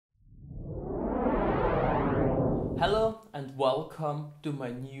and welcome to my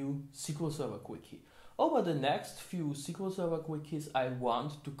new SQL Server Quickie. Over the next few SQL Server Quickies, I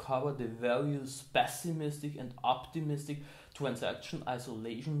want to cover the various pessimistic and optimistic transaction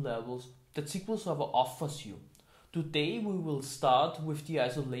isolation levels that SQL Server offers you. Today we will start with the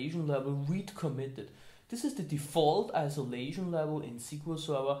isolation level read committed. This is the default isolation level in SQL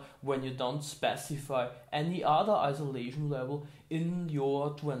Server when you don't specify any other isolation level in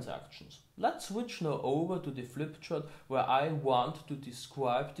your transactions. Let's switch now over to the flip chart where I want to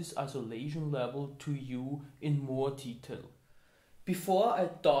describe this isolation level to you in more detail. Before I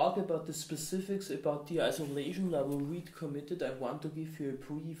talk about the specifics about the isolation level read committed, I want to give you a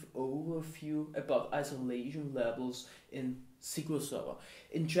brief overview about isolation levels in SQL Server.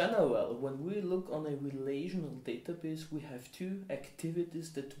 In general, when we look on a relational database, we have two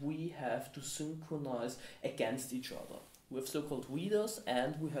activities that we have to synchronize against each other. We have so-called readers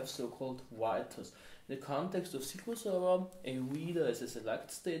and we have so-called writers. In the context of SQL Server, a reader is a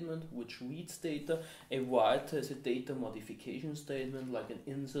select statement which reads data, a writer is a data modification statement like an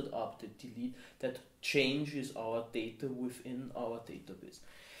insert, update, delete that changes our data within our database.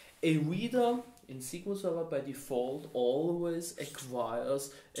 A reader in SQL Server by default always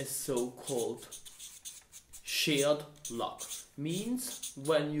acquires a so-called shared log. Means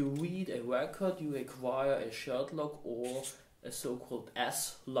when you read a record, you acquire a shared log or a so-called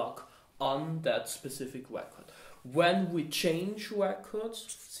S log on that specific record. When we change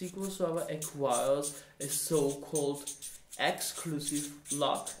records, SQL Server acquires a so-called exclusive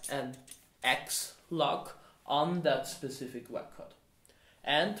log and X log on that specific record.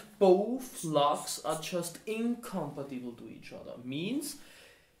 And both logs are just incompatible to each other. Means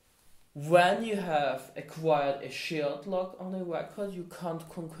when you have acquired a shared log on a record, you can't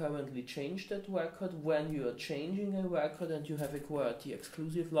concurrently change that record. When you are changing a record and you have acquired the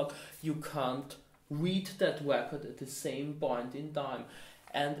exclusive log, you can't read that record at the same point in time.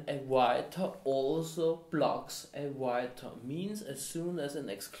 And a writer also blocks a writer. Means as soon as an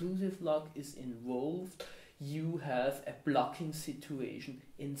exclusive log is involved, you have a blocking situation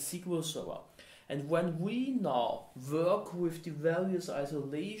in SQL Server. And when we now work with the various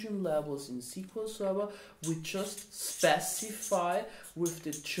isolation levels in SQL Server, we just specify with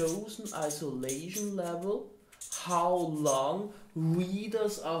the chosen isolation level how long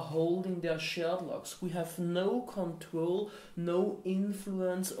readers are holding their shared logs. We have no control, no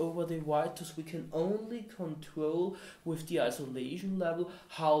influence over the writers. We can only control with the isolation level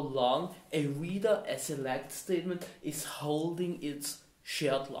how long a reader, a select statement, is holding its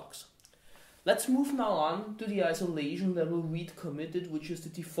shared logs. Let's move now on to the isolation level read committed, which is the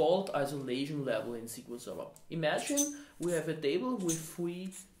default isolation level in SQL Server. Imagine we have a table with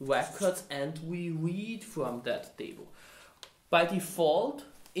 3 records and we read from that table. By default,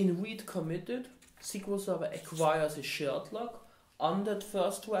 in read committed, SQL Server acquires a shared log on that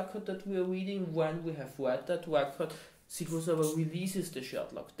first record that we are reading. When we have read that record, SQL Server releases the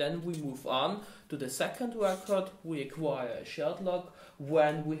shared log. Then we move on to the second record, we acquire a shared log.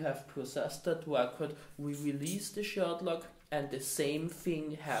 When we have processed that record, we release the shared log, and the same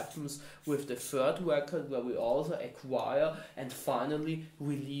thing happens with the third record where we also acquire and finally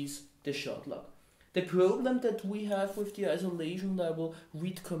release the shared log. The problem that we have with the isolation level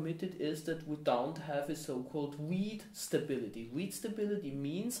read committed is that we don't have a so-called read stability. Read stability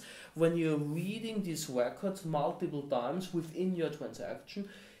means when you're reading these records multiple times within your transaction,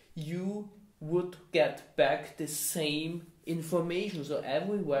 you would get back the same information. So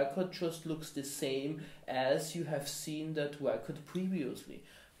every record just looks the same as you have seen that record previously.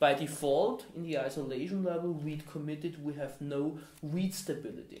 By default, in the isolation level read committed, we have no read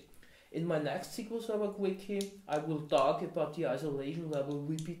stability. In my next SQL Server Quickie, I will talk about the isolation level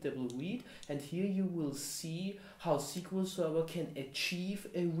repeatable read, and here you will see how SQL Server can achieve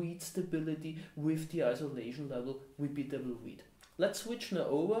a read stability with the isolation level repeatable read. Let's switch now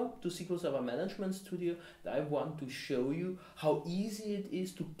over to SQL Server Management Studio. I want to show you how easy it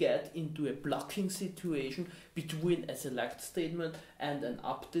is to get into a blocking situation between a select statement and an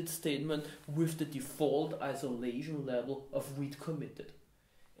update statement with the default isolation level of read committed.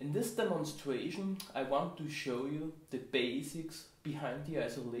 In this demonstration, I want to show you the basics behind the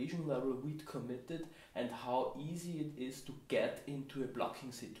isolation level read committed and how easy it is to get into a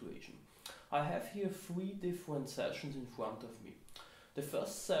blocking situation. I have here 3 different sessions in front of me. The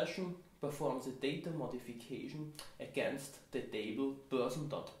first session performs a data modification against the table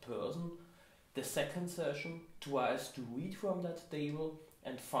person.person. The second session tries to read from that table.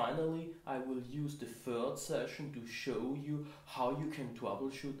 And finally, I will use the third session to show you how you can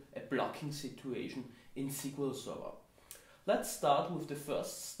troubleshoot a blocking situation in SQL Server. Let's start with the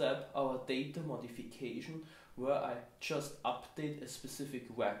first step, our data modification, where I just update a specific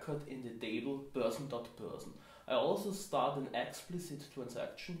record in the table person.person. I also start an explicit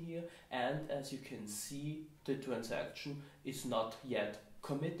transaction here, and as you can see, the transaction is not yet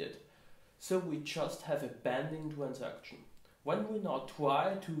committed. So we just have a pending transaction. When we now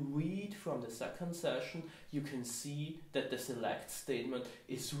try to read from the second session, you can see that the select statement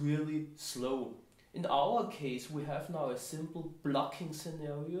is really slow. In our case, we have now a simple blocking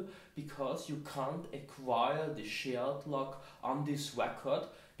scenario because you can't acquire the shared lock on this record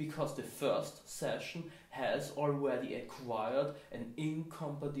because the first session has already acquired an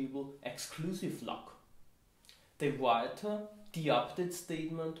incompatible exclusive lock. The writer, the update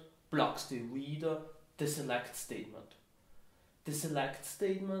statement, blocks the reader, the select statement. The select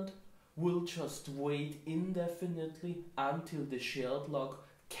statement will just wait indefinitely until the shared lock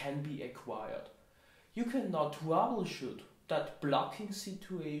can be acquired. You can now troubleshoot that blocking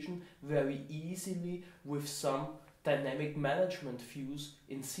situation very easily with some dynamic management views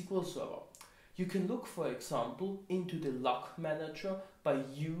in SQL Server. You can look, for example, into the lock manager by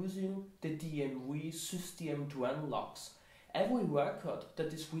using the DMV system locks. Every record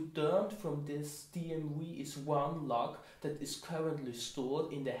that is returned from this DMV is one lock that is currently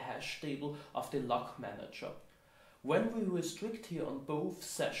stored in the hash table of the lock manager. When we restrict here on both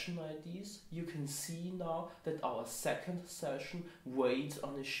session IDs, you can see now that our second session waits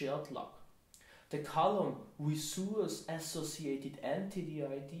on a shared lock. The column Resource Associated Entity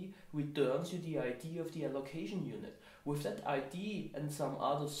ID returns you the ID of the allocation unit. With that ID and some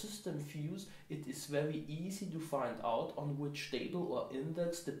other system views, it is very easy to find out on which table or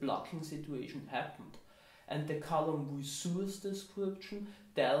index the blocking situation happened. And the column Resource Description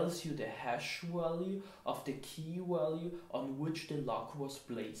tells you the hash value of the key value on which the lock was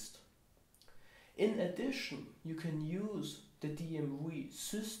placed. In addition, you can use the DMV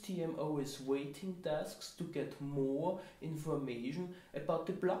system waiting tasks to get more information about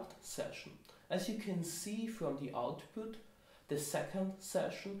the blocked session. As you can see from the output, the second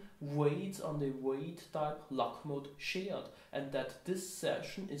session waits on the wait type lock mode shared, and that this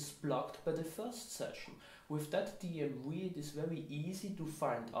session is blocked by the first session. With that DMV, it is very easy to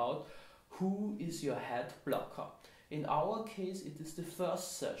find out who is your head blocker. In our case, it is the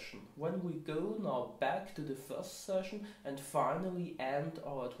first session. When we go now back to the first session and finally end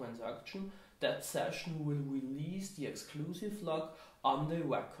our transaction, that session will release the exclusive lock on the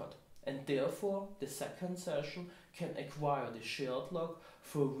record. And therefore, the second session can acquire the shared lock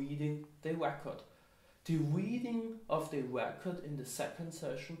for reading the record. The reading of the record in the second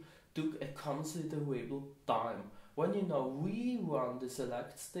session took a considerable time. When you now rerun the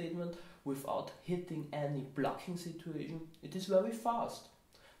select statement without hitting any blocking situation, it is very fast.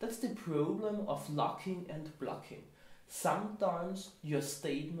 That's the problem of locking and blocking. Sometimes your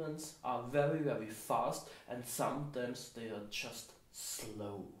statements are very fast and sometimes they are just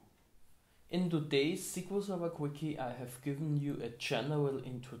slow. In today's SQL Server Quickie, I have given you a general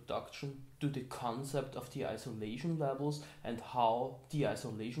introduction to the concept of the isolation levels and how the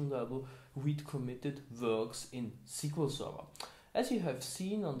isolation level read committed works in SQL Server. As you have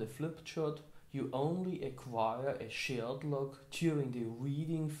seen on the flip chart, you only acquire a shared lock during the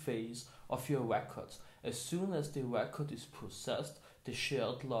reading phase of your records. As soon as the record is processed, the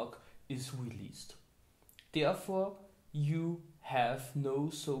shared lock is released. Therefore, you have no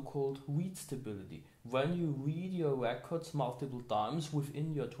so-called read stability. When you read your records multiple times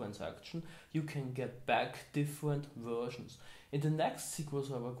within your transaction, you can get back different versions. In the next SQL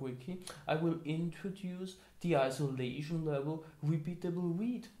Server Quickie, I will introduce the isolation level repeatable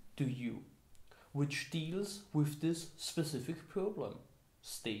read to you, which deals with this specific problem.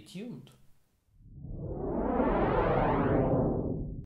 Stay tuned.